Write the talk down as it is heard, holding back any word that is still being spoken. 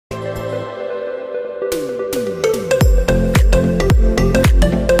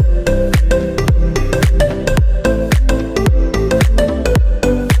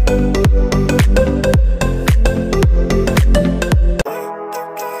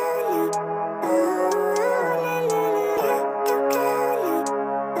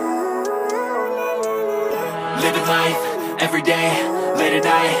life, every day, late at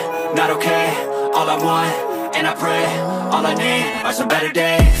night, not okay. All I want, and I pray, all I need are some better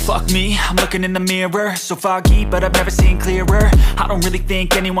days. Fuck me, I'm looking in the mirror, so foggy, but I've never seen clearer. I don't really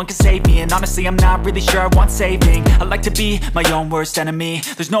think anyone can save me, and honestly I'm not really sure I want saving. I like to be my own worst enemy.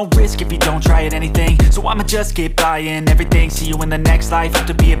 There's no risk if you don't try at anything, so I'ma just keep buying everything. See you in the next life, have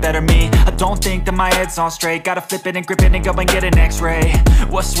to be a better me. I don't think that my head's on straight, gotta flip it and grip it and go and get an x-ray.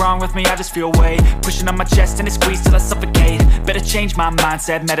 What's wrong with me? I just feel weight pushing on my chest and it squeezes till I suffocate. Better change my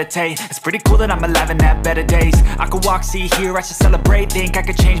mindset, meditate. It's pretty cool that I'm alive and have better days. I could walk, see, hear, I should celebrate. Think I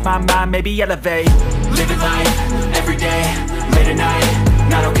could change my mind, maybe elevate. Living life, every day, late at night,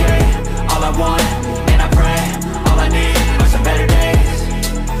 not okay. All I want, and I pray, all I need are some better days.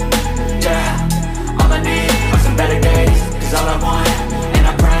 Yeah, all I need are some better days. Cause all I want, and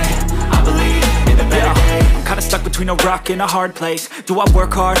I pray, I believe in the better days. I'm kinda stuck between a rock and a hard place. Do I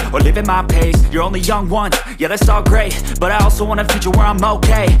work hard or live at my pace? You're only young once, yeah that's all great, but I also want a future where I'm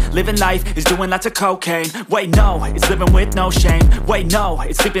okay. Living life is doing lots of cocaine. Wait no, it's living with no shame. Wait no,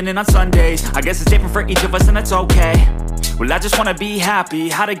 it's sleeping in on Sundays. I guess it's different for each of us and that's okay. Well I just wanna be happy,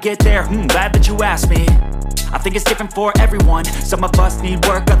 how to get there? Glad that you asked me. I think it's different for everyone. Some of us need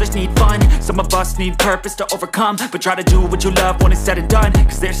work, others need fun. Some of us need purpose to overcome. But try to do what you love when it's said and done,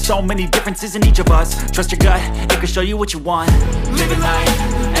 cause there's so many differences in each of us. Trust your gut, it can show you what you want. Living life,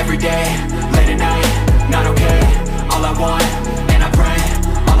 every day, late at night, not okay. All I want, and I pray,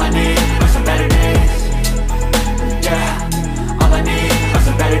 all I need are some better days. Yeah, all I need are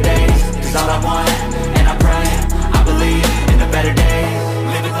some better days. Cause all I want, and I pray, I believe in the better days.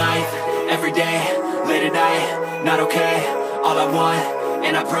 Living life, every day, late at night, not okay. All I want,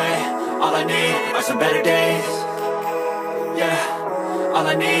 and I pray, all I need are some better days. Yeah, all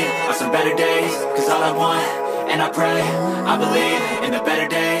I need are some better days. Cause all I want, and I pray, I believe in the better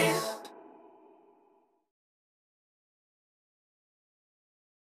days.